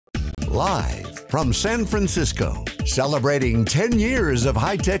Live from San Francisco, celebrating 10 years of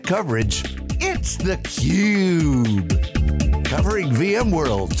high-tech coverage, it's theCUBE. Covering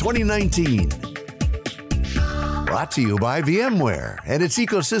VMworld 2019. Brought to you by VMware and its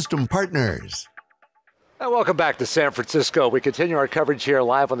ecosystem partners. And welcome back to San Francisco. We continue our coverage here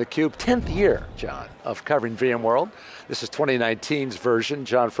live on theCUBE, 10th year, John, of covering VMworld. This is 2019's version.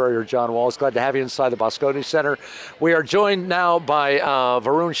 John Furrier, John Walls, glad to have you inside the Bosconi Center. We are joined now by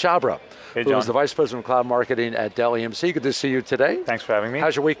Varun Chhabra, who is the Vice President of Cloud Marketing at Dell EMC. Good to see you today. Thanks for having me.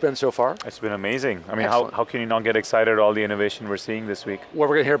 How's your week been so far? It's been amazing. I mean, how can you not get excited at all the innovation we're seeing this week? Well,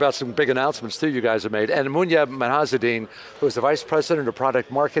 we're going to hear about some big announcements too you guys have made. And Muneyb Minhazuddin, who is the Vice President of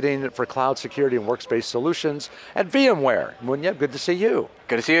Product Marketing for Cloud Security and Workspace Solutions at VMware. Muneyb, good to see you.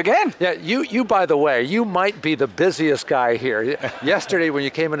 Good to see you again. Yeah, you by the way, you might be the busiest guy here. Yesterday when you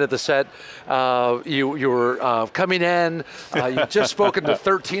came into the set, you were coming in, you just spoken to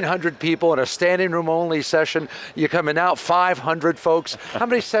 1,300 people in a standing room only session. You're coming out, 500 folks. How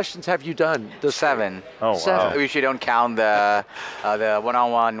many sessions have you done? 7. Oh, wow. We usually don't count the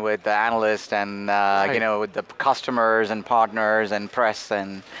one-on-one with the analysts and Right. you know, with the customers and partners and press.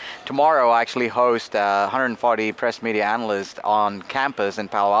 And tomorrow I actually host 140 press media analysts on campus in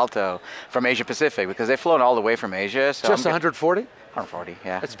Palo Alto from Asia Pacific, because they've flown all the way from Asia. So Just 140? 140,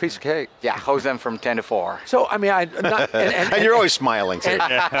 yeah. That's a piece of cake. Yeah, host them from 10 to 4. So, I mean, and you're always smiling too.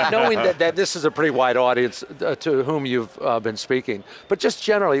 And knowing that this is a pretty wide audience to whom you've been speaking, but just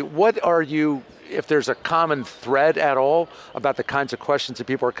generally, what are you, if there's a common thread at all about the kinds of questions that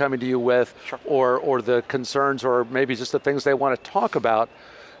people are coming to you with, Sure. or the concerns, or maybe just the things they want to talk about,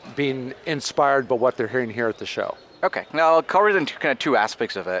 being inspired by what they're hearing here at the show? Okay, now I'll cover it in kind of two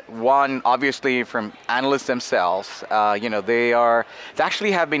aspects of it. One, obviously from analysts themselves, you know, they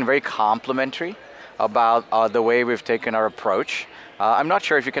actually have been very complimentary about the way we've taken our approach. I'm not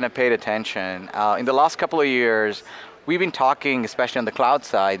sure if you kind of paid attention. In the last couple of years, we've been talking, especially on the cloud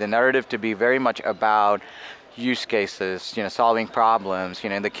side, the narrative to be very much about use cases, you know, solving problems. You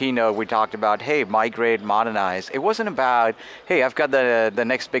know, in the keynote we talked about, hey, migrate, modernize. It wasn't about, hey, I've got the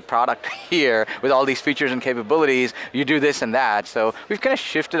next big product here with all these features and capabilities, you do this and that. So we've kind of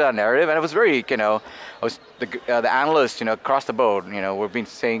shifted our narrative, and it was very, you know, the analysts, you know, across the board, you know, we've been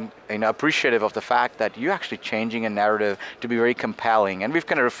saying, you know, appreciative of the fact that you're actually changing a narrative to be very compelling. And we've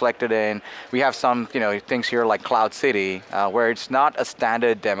kind of reflected in, we have some, you know, things here like Cloud City, where it's not a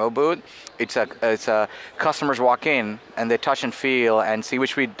standard demo booth. It's a customers walk in and they touch and feel and see,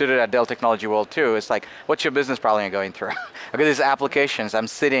 which we did it at Dell Technology World too. It's like, what's your business problem you're going through? Look at these applications, I'm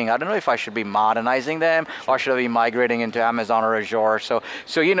sitting, I don't know if I should be modernizing them or should I be migrating into Amazon or Azure.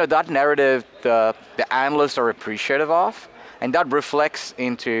 So you know, that narrative, the analysts are appreciative of, and that reflects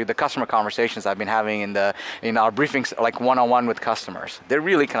into the customer conversations I've been having in our briefings, like one-on-one with customers. They're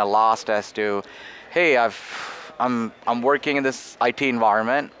really kind of lost as to, hey, I'm working in this IT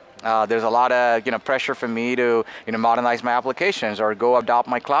environment. There's a lot of, you know, pressure for me to, you know, modernize my applications or go adopt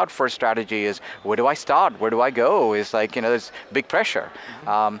my cloud first strategy. Is where do I start? Where do I go? It's like, you know, there's big pressure.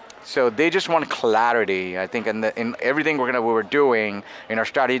 So they just want clarity. I think in everything we're doing in our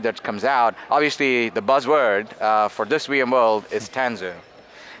strategy that comes out. Obviously, the buzzword for this VMworld is Tanzu.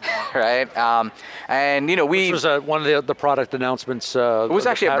 Right, and you know, which was one of the product announcements. It was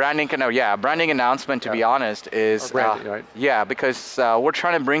actually a branding branding announcement. To be honest, is branding, right? Yeah, because we're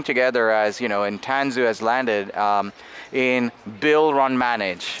trying to bring together, as you know, and Tanzu has landed in build, run,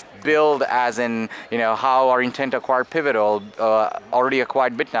 manage. Build as in, you know, how our intent to acquire Pivotal, already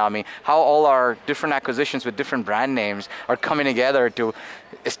acquired Bitnami, how all our different acquisitions with different brand names are coming together to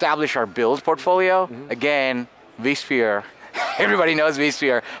establish our build portfolio. Again, vSphere. Everybody knows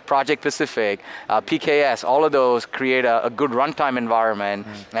vSphere, Project Pacific, PKS, all of those create a good runtime environment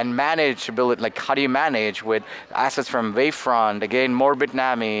and manage, build it, like how do you manage with assets from Wavefront, again, more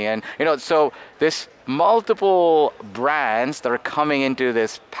Bitnami, and you know, so this multiple brands that are coming into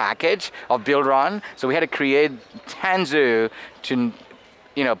this package of build run. So we had to create Tanzu to,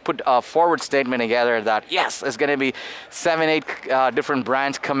 you know, put a forward statement together that yes, there's going to be 7, 8 different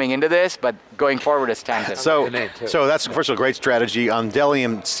brands coming into this, but going forward it's Tanzu. So that's first of all a great strategy. On Dell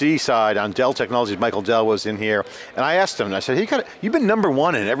EMC side, on Dell Technologies, Michael Dell was in here, and I asked him, and I said, you've been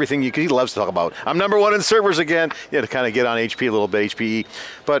 #1 in everything he loves to talk about. I'm #1 in servers again, to kind of get on HP a little bit, HPE,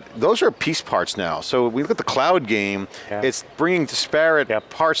 but those are piece parts now. So we look at the cloud game, it's bringing disparate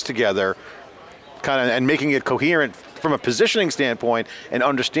parts together, and making it coherent from a positioning standpoint and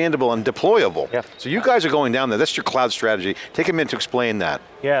understandable and deployable. Yeah. So you guys are going down there, that's your cloud strategy. Take a minute to explain that.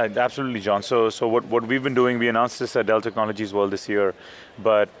 Yeah, absolutely, John. So what we've been doing, we announced this at Dell Technologies World this year,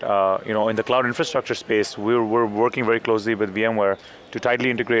 but in the cloud infrastructure space, we're working very closely with VMware to tightly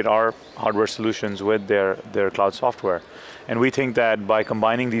integrate our hardware solutions with their cloud software. And we think that by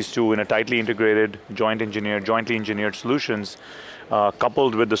combining these two in a tightly integrated, jointly engineered solutions,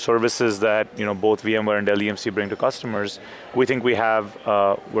 coupled with the services that both VMware and Dell EMC bring to customers, we think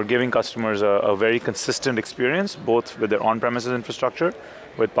we're giving customers a very consistent experience, both with their on-premises infrastructure,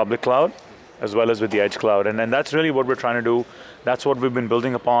 with public cloud, as well as with the edge cloud. And that's really what we're trying to do. That's what we've been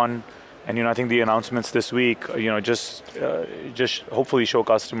building upon. And I think the announcements this week, just hopefully show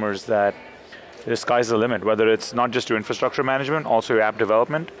customers that the sky's the limit, whether it's not just your infrastructure management, also your app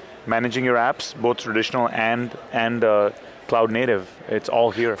development, managing your apps, both traditional and cloud native. It's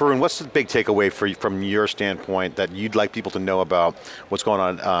all here. Varun, what's the big takeaway from your standpoint that you'd like people to know about what's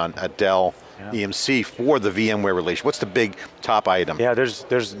going on at Dell EMC for the VMware relation? What's the big top item? Yeah, there's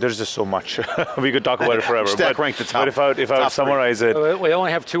just so much. We could talk about it forever. Stack rank the top. But if I summarize it, we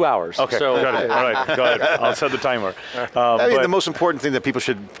only have 2 hours. Okay, so got it. All right, go ahead. I'll set the timer. I mean, the most important thing that people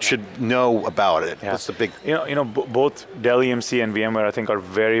should know about it. Yeah. That's the big. Both Dell EMC and VMware, I think, are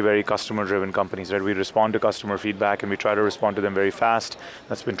very, very customer-driven companies. Right? We respond to customer feedback, and we try to respond to them very fast.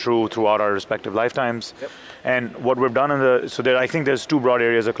 That's been true throughout our respective lifetimes. Yep. And what we've done I think there's 2 broad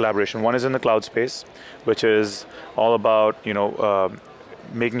areas of collaboration. One is in the cloud space, which is all about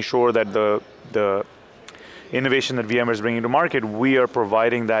making sure that the innovation that VMware is bringing to market, we are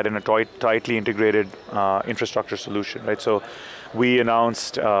providing that in a tightly integrated infrastructure solution, right? So we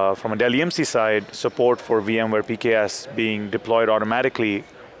announced from a Dell EMC side support for VMware PKS being deployed automatically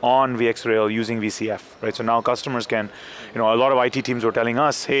on VxRail using VCF, right? So now customers can, a lot of IT teams were telling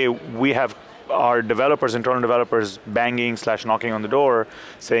us, hey, we have our internal developers banging/knocking on the door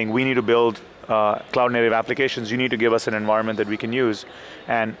saying we need to build cloud native applications, you need to give us an environment that we can use.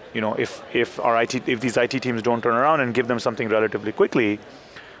 And if these IT teams don't turn around and give them something relatively quickly,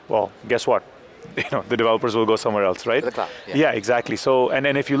 well, guess what? The developers will go somewhere else, right? The cloud, yeah, exactly. So, and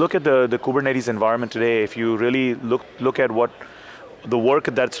if you look at the Kubernetes environment today, if you really look at what the work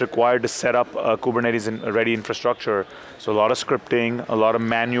that's required to set up a Kubernetes ready infrastructure, so a lot of scripting, a lot of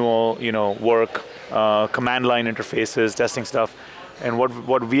manual, work, command line interfaces, testing stuff. And what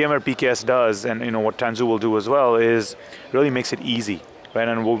VMware PKS does, and what Tanzu will do as well, is really makes it easy, right?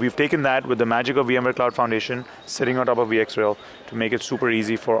 And we've taken that with the magic of VMware Cloud Foundation, sitting on top of VxRail, to make it super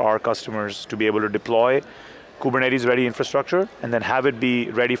easy for our customers to be able to deploy Kubernetes ready infrastructure, and then have it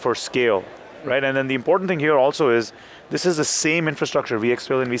be ready for scale, right? And then the important thing here also is, this is the same infrastructure,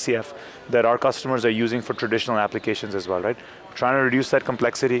 VxRail and VCF, that our customers are using for traditional applications as well, right? We're trying to reduce that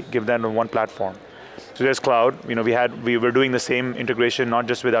complexity, give that on one platform. So there's cloud. We were doing the same integration not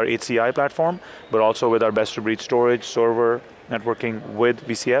just with our HCI platform, but also with our best-of-breed storage, server, networking with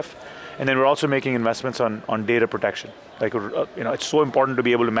VCF. And then we're also making investments on data protection. Like, it's so important to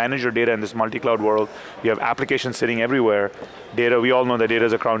be able to manage your data in this multi-cloud world. You have applications sitting everywhere. Data, we all know that data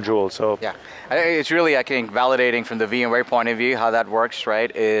is a crown jewel, so. Yeah, it's really, I think, validating from the VMware point of view, how that works,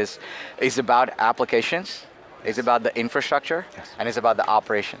 right, is about applications, it's about the infrastructure, yes, and it's about the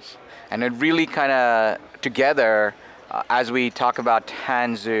operations. And it really kind of together, as we talk about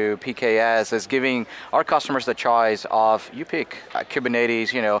Tanzu, PKS, is giving our customers the choice of, you pick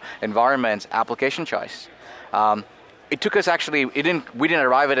Kubernetes, environments, application choice. It took us actually, we didn't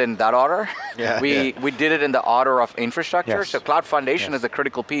arrive at it in that order. We did it in the order of infrastructure. Yes. So Cloud Foundation is a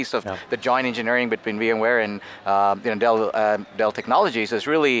critical piece of the joint engineering between VMware and Dell Technologies. Is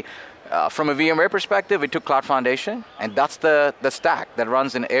really, from a VMware perspective, it took Cloud Foundation, and that's the stack that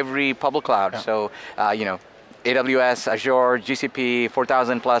runs in every public cloud. So, AWS, Azure, GCP,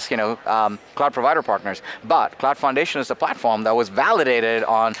 4,000 plus, cloud provider partners. But Cloud Foundation is a platform that was validated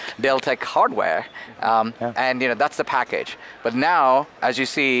on Dell Tech hardware, and that's the package. But now, as you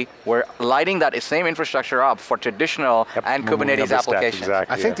see, we're lighting that same infrastructure up for traditional and Kubernetes applications.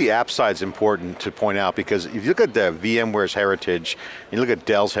 Exactly, I think the app side is important to point out, because if you look at the VMware's heritage, you look at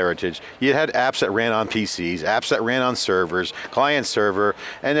Dell's heritage, you had apps that ran on PCs, apps that ran on servers, client server,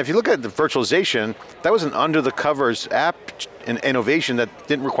 and if you look at the virtualization, that was an under the covers app and innovation that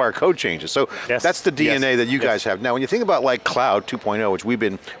didn't require code changes. So that's the DNA that you guys have. Now when you think about like Cloud 2.0, which we've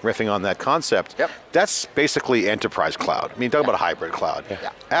been riffing on that concept, that's basically enterprise cloud. I mean, talk about a hybrid cloud.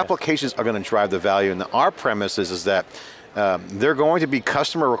 Applications are going to drive the value, and our premise is that they're going to be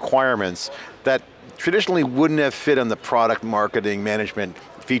customer requirements that traditionally wouldn't have fit on the product marketing management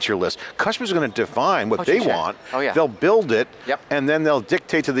feature list. Customers are going to define what they want. Oh, yeah. They'll build it, Yep. and then they'll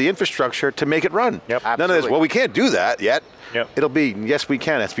dictate to the infrastructure to make it run. Yep. None of this, well, we can't do that yet. Yep. It'll be, yes we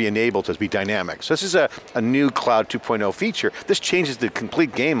can, it has to be enabled to be dynamic. So this is a new Cloud 2.0 feature. This changes the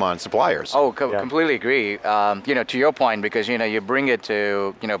complete game on suppliers. Oh, completely agree. To your point, because you bring it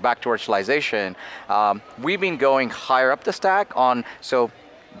to back to virtualization. We've been going higher up the stack on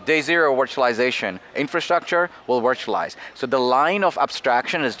day zero virtualization. Infrastructure will virtualize. So the line of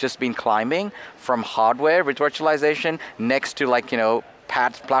abstraction has just been climbing from hardware with virtualization next to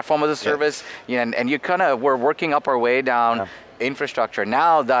platform as a service, and we're working up our way down infrastructure.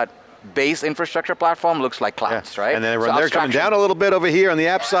 Now that base infrastructure platform looks like clouds, right? And then they're coming down a little bit over here on the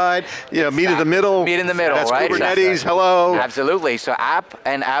app side, meet in the middle. Meet in the middle, that's right? Kubernetes, hello. Absolutely, so app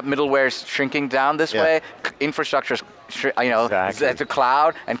and app middleware is shrinking down this way, infrastructure's the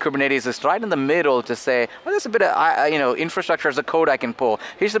cloud, and Kubernetes is right in the middle to say, well, there's a bit of infrastructure as a code I can pull.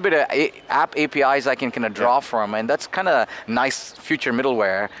 Here's a bit of app APIs I can kind of draw from, and that's kind of nice future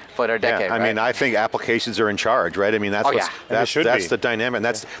middleware for their decade. I mean, I think applications are in charge, right? I mean, that's that's the dynamic, and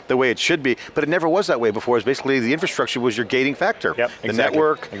that's the way it should be. But it never was that way before. It's basically the infrastructure was your gating factor. Yep, the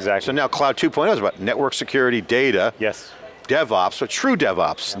network. Exactly. So now Cloud 2.0 is about network security, data. Yes. DevOps, so true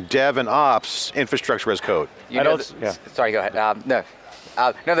DevOps, Dev and Ops, infrastructure as code. Sorry, go ahead.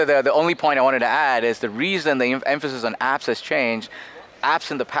 The only point I wanted to add is the reason the emphasis on apps has changed.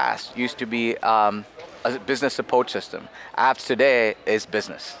 Apps in the past used to be a business support system. Apps today is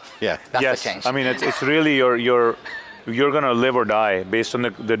business. Yeah. That's the change. I mean, it's really you're going to live or die based on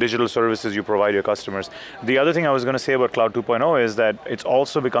the digital services you provide your customers. The other thing I was going to say about Cloud 2.0 is that it's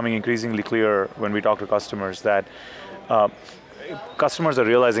also becoming increasingly clear when we talk to customers that customers are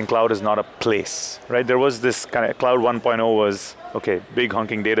realizing cloud is not a place, right? There was this kind of Cloud 1.0 was, okay, big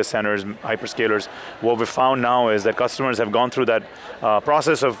hunking data centers, hyperscalers. What we found now is that customers have gone through that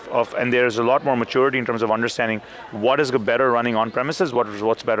process and there's a lot more maturity in terms of understanding what is better running on premises,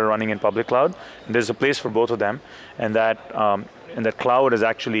 what's better running in public cloud. And there's a place for both of them, and that cloud is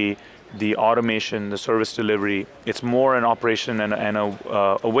actually the automation, the service delivery. It's more an operation and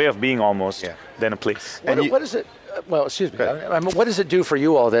a way of being almost than a place. What is it? Well, excuse me. I mean, what does it do for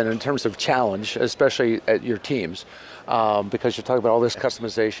you all then in terms of challenge, especially at your teams? Because you're talking about all this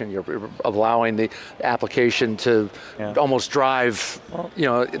customization, you're allowing the application to almost drive,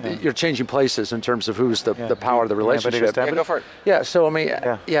 you're changing places in terms of who's the power of the relationship. Go for it. Yeah, so I mean,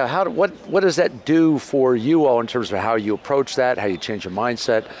 what does that do for you all in terms of how you approach that, how you change your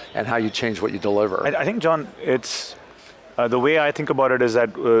mindset, and how you change what you deliver? I think, John, it's, the way I think about it is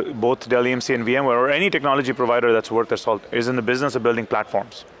that both Dell EMC and VMware, or any technology provider that's worth their salt, is in the business of building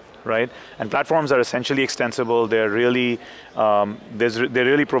platforms, right? And platforms are essentially extensible. They're really, they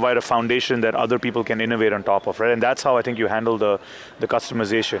really provide a foundation that other people can innovate on top of, right? And that's how I think you handle the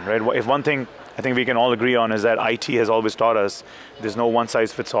customization, right? If one thing I think we can all agree on is that IT has always taught us there's no one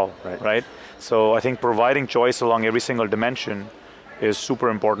size fits all, right? So I think providing choice along every single dimension is super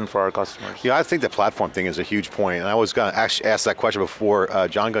important for our customers. Yeah, I think the platform thing is a huge point, and I was going to actually ask that question before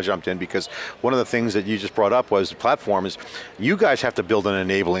John jumped in, because one of the things that you just brought up was the platform is, you guys have to build an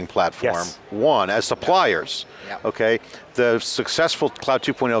enabling platform, one, as suppliers, okay? The successful Cloud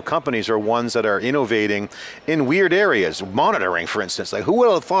 2.0 companies are ones that are innovating in weird areas. Monitoring, for instance. Like, who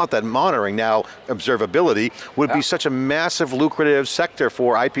would have thought that monitoring, now observability, would be such a massive, lucrative sector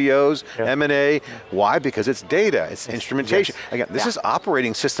for IPOs, M&A. Why? Because it's data, it's instrumentation. Again, this is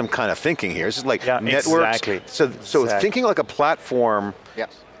operating system kind of thinking here. This is like networks. Exactly. So thinking like a platform,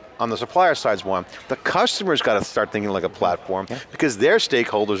 on the supplier side's one, the customer's got to start thinking like a platform, because their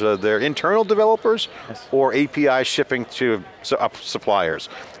stakeholders are their internal developers or API shipping to suppliers.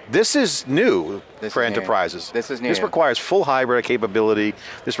 This is new for enterprises. This is new. This requires full hybrid capability.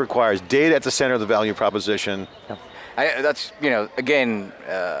 This requires data at the center of the value proposition. That's, again,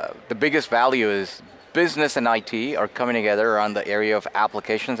 the biggest value is business and IT are coming together around the area of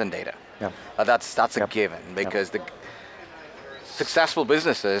applications and data. That's a given, because the successful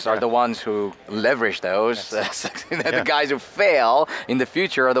businesses are the ones who leverage those. The guys who fail in the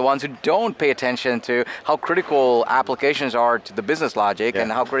future are the ones who don't pay attention to how critical applications are to the business logic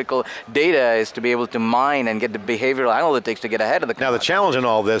and how critical data is to be able to mine and get the behavioral analytics to get ahead of the Now the challenge in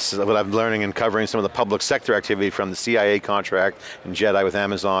all this, what I'm learning and covering some of the public sector activity, from the CIA contract and JEDI with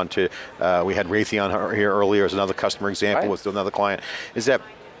Amazon to, we had Raytheon here earlier as another customer example with another client, is that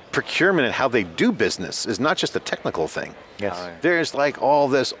procurement and how they do business is not just a technical thing. There's like all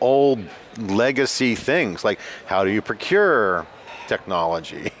this old legacy things, like how do you procure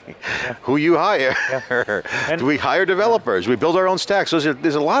technology? Who you hire? Do we hire developers? We build our own stacks. So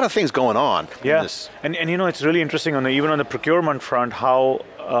there's a lot of things going on. In this. And it's really interesting even on the procurement front, how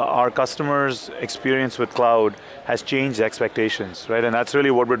our customers' experience with cloud has changed expectations, right? And that's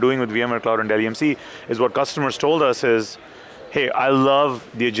really what we're doing with VMware Cloud and Dell EMC, is what customers told us is, hey, I love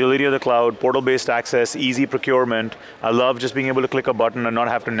the agility of the cloud, portal-based access, easy procurement. I love just being able to click a button and not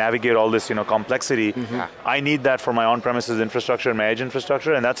have to navigate all this complexity. I need that for my on-premises infrastructure and my edge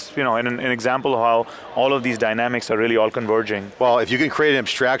infrastructure, and that's an example of how all of these dynamics are really all converging. Well, if you can create an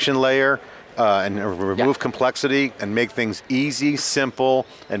abstraction layer and remove complexity and make things easy, simple,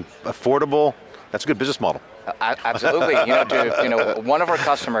 and affordable, that's a good business model. Absolutely. One of our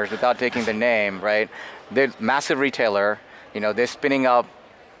customers, without taking the name, right? They're a massive retailer. They're spinning up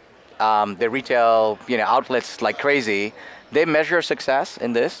their retail outlets like crazy. They measure success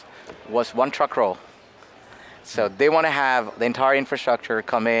in this was one truck roll. So they want to have the entire infrastructure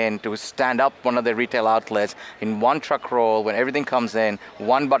come in to stand up one of the retail outlets in one truck roll. When everything comes in,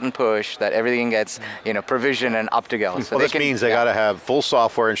 one button push, that everything gets provisioned and up to go. So this means they got to have full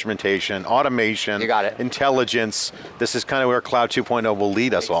software instrumentation, automation, you got it. Intelligence. This is kind of where Cloud 2.0 will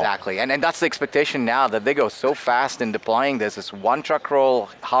lead us all. Exactly, and that's the expectation now, that they go so fast in deploying this. It's one truck roll,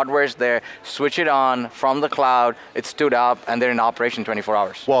 hardware's there, switch it on from the cloud, it's stood up, and they're in operation 24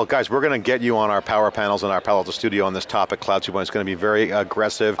 hours. Well, guys, we're going to get you on our power panels in our Palo Alto studio on this topic. Cloud 2.0 is going to be very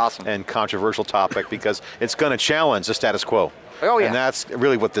aggressive and controversial topic because it's going to challenge the status quo. Oh yeah. And that's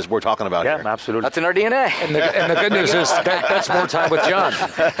really what we're talking about here. Yeah, absolutely. That's in our DNA. And the good news is that's more time with John.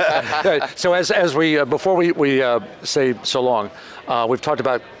 So as we, before we say so long, we've talked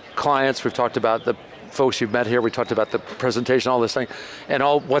about clients, we've talked about the folks you've met here, we talked about the presentation, all this thing, and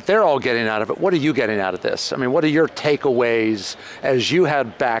what they're all getting out of it. What are you getting out of this? I mean, what are your takeaways as you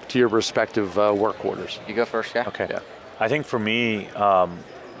head back to your respective work quarters? You go first, yeah? Okay. Yeah. I think for me,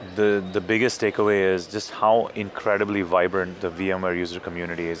 the biggest takeaway is just how incredibly vibrant the VMware user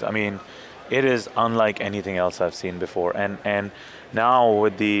community is. I mean, it is unlike anything else I've seen before. And now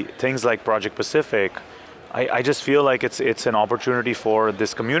with the things like Project Pacific, I just feel like it's an opportunity for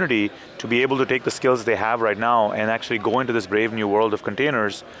this community to be able to take the skills they have right now and actually go into this brave new world of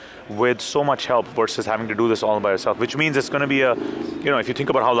containers with so much help versus having to do this all by yourself, which means it's going to be if you think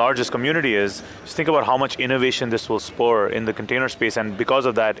about how large this community is, just think about how much innovation this will spur in the container space, and because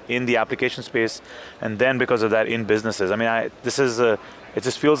of that, in the application space, and then because of that, in businesses. I mean, it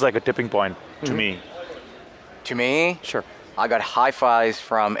just feels like a tipping point to me. To me? Sure. I got high fives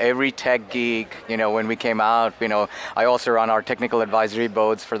from every tech geek, when we came out. I also run our technical advisory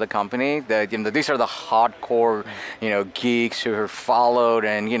boards for the company. These are the hardcore, geeks who are followed,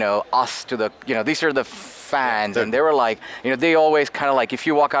 and us to the, these are the fans, and they were like, they always kind of like, if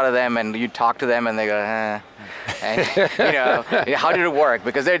you walk out of them and you talk to them and they go, and how did it work?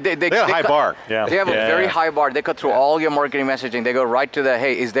 Because they have a high bar. Yeah. They have a very high bar. They cut through all your marketing messaging. They go right to the,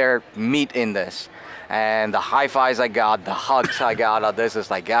 hey, is there meat in this? And the high fives I got, the hugs I got on this is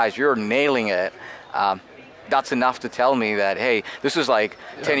like, guys, you're nailing it. That's enough to tell me that, hey, this was like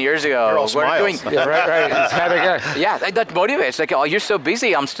 10 years ago. You're all smiles. Yeah, right. Yeah, that motivates. Like, oh, you're so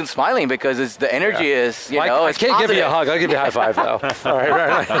busy, I'm still smiling because the energy is, I can't positive. give you a hug, I'll give you a high five though. All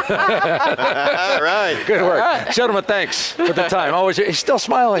right. All right. Good work. Gentlemen, thanks for the time. Always, he's still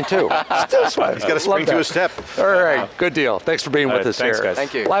smiling too. Still smiling. He's got to spring to a step. All right, good deal. Thanks for being with us thanks, here. guys.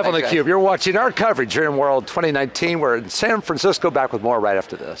 Thank you. Live on Thanks, theCUBE, guys. you're watching our coverage here in VMworld 2019. We're in San Francisco, back with more right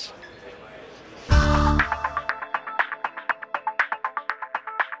after this.